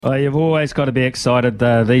Well, you've always got to be excited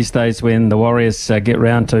these days when the Warriors get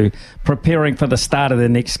round to preparing for the start of their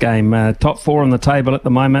next game. Top four on the table at the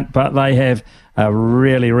moment, but they have a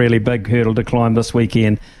really, really big hurdle to climb this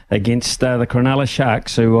weekend against the Cronulla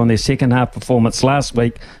Sharks, who on their second half performance last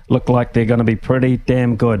week look like they're going to be pretty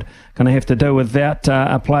damn good. Going to have to do without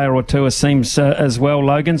a player or two, it seems, as well,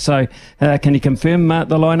 Logan. So can you confirm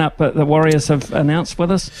the lineup that the Warriors have announced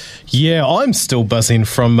with us? Yeah, I'm still buzzing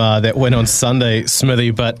from that win on Sunday,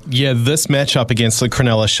 Smithy. But yeah, this matchup against the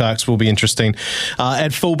Cronulla Sharks will be interesting.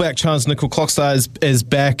 At fullback, Charles Nickel-Clockstar is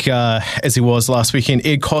back as he was last weekend.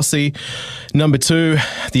 Ed Cossey, number 2.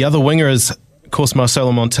 The other winger is, of course,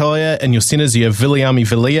 Marcelo Montoya. And your centres, you have Viliami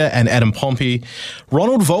Villia and Adam Pompey.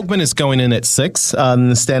 Ronald Volkman is going in at 6 in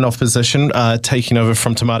the standoff position, taking over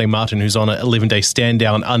from Tamari Martin, who's on an 11-day stand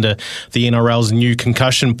down under the NRL's new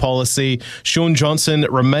concussion policy. Sean Johnson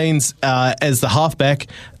remains as the halfback.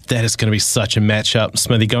 That is going to be such a matchup.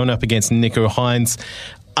 Smithy going up against Nico Hines.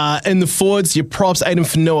 In the forwards, your props, Aiden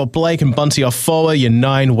Whanua-Blake and Bunty Afoa. Your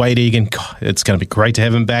 9, Wade Egan. God, it's going to be great to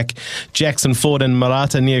have him back. Jackson Ford and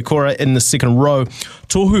Marata Niakora in the second row.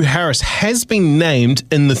 Tohu Harris has been named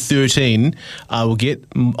in the 13. We'll get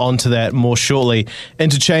onto that more shortly.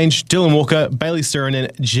 Interchange, Dylan Walker, Bailey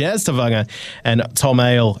Stirranen, Jazz Tavanga, and Tom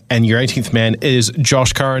Ale. And your 18th man is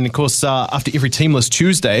Josh Curran. Of course, after every Teamless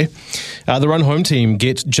Tuesday, the Run Home team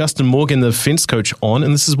get Justin Morgan, the defence coach, on.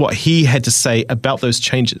 And this is what he had to say about those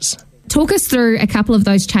changes. Talk us through a couple of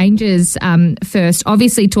those changes first.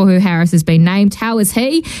 Obviously, Tohu Harris has been named. How is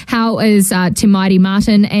he? How is Tamari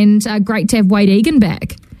Martin? And great to have Wade Egan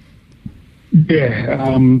back.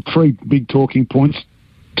 Yeah, 3 big talking points.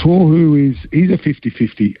 Tohu he's a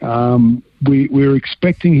 50-50. We're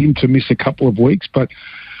expecting him to miss a couple of weeks, but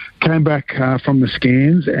came back from the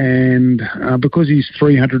scans, and because he's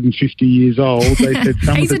 350 years old, they said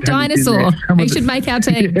he's a dinosaur. He should make our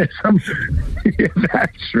team. Yeah,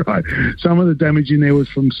 that's right. Some of the damage in there was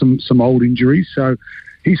from some old injuries, so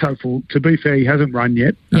he's hopeful. To be fair, he hasn't run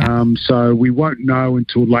yet, so we won't know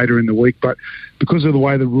until later in the week. But because of the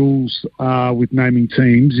way the rules are with naming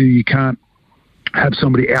teams, you can't have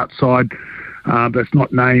somebody outside that's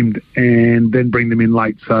not named and then bring them in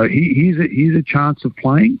late. So he's a chance of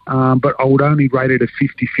playing, but I would only rate it a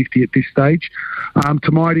 50-50 at this stage.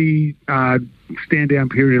 Tamati, stand down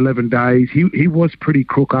period 11 days. He was pretty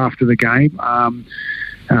crook after the game.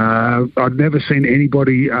 I'd never seen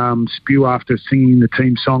anybody spew after singing the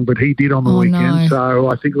team song, but he did on the weekend. No. So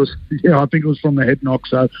I think it was from the head knock.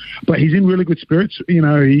 So, but he's in really good spirits. You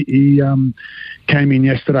know, he came in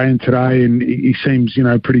yesterday and today, and he seems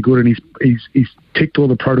pretty good, and he's ticked all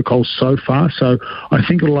the protocols so far. So I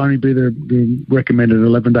think it'll only be the recommended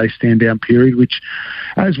 11-day stand down period, which,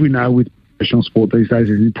 as we know with professional sport these days,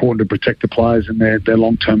 is important to protect the players and their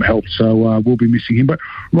long-term health. So we'll be missing him. But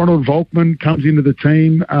Ronald Volkman comes into the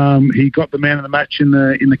team. He got the man of the match in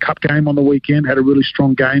the cup game on the weekend, had a really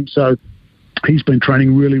strong game. So he's been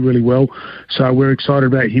training really, really well. So we're excited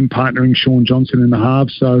about him partnering Sean Johnson in the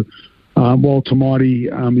halves. So while Tamati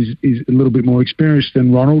is a little bit more experienced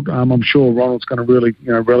than Ronald, I'm sure Ronald's going to really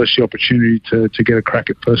relish the opportunity to get a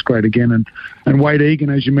crack at first grade again. And Wade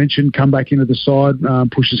Egan, as you mentioned, come back into the side,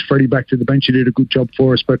 pushes Freddie back to the bench. He did a good job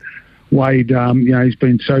for us, but Wade, he's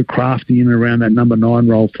been so crafty in and around that number 9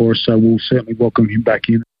 role for us, so we'll certainly welcome him back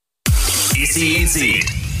in. SENZ.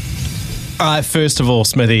 All right, first of all,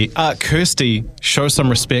 Smithy, Kirsty, show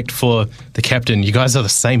some respect for the captain. You guys are the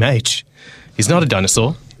same age. He's not a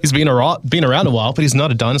dinosaur. He's been around a while, but he's not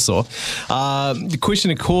a dinosaur. The question,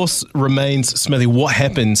 of course, remains, Smithy, what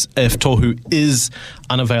happens if Tohu is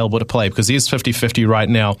unavailable to play? Because he is 50-50 right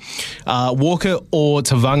now. Walker or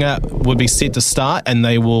Tavanga would be set to start, and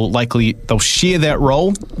they'll share that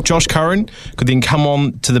role. Josh Curran could then come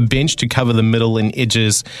on to the bench to cover the middle and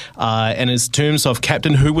edges. And in terms of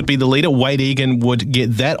captain, who would be the leader? Wade Egan would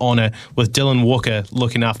get that honour, with Dylan Walker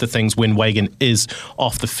looking after things when Wagan is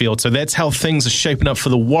off the field. So that's how things are shaping up for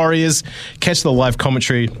the Warriors. Catch the live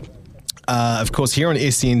commentary, of course, here on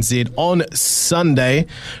SENZ on Sunday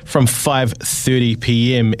from 5:30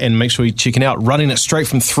 p.m. And make sure you're checking out Running It Straight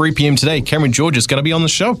from 3 p.m. today. Cameron George is going to be on the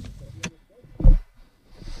show.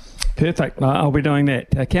 Perfect. I'll be doing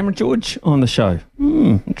that. Cameron George on the show.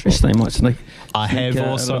 Interesting. Might sneak.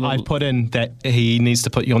 I put in that he needs to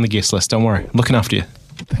put you on the guest list. Don't worry. I'm looking after you.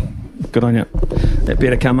 Good on you. That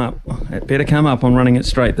better come up. On Running It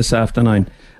Straight this afternoon.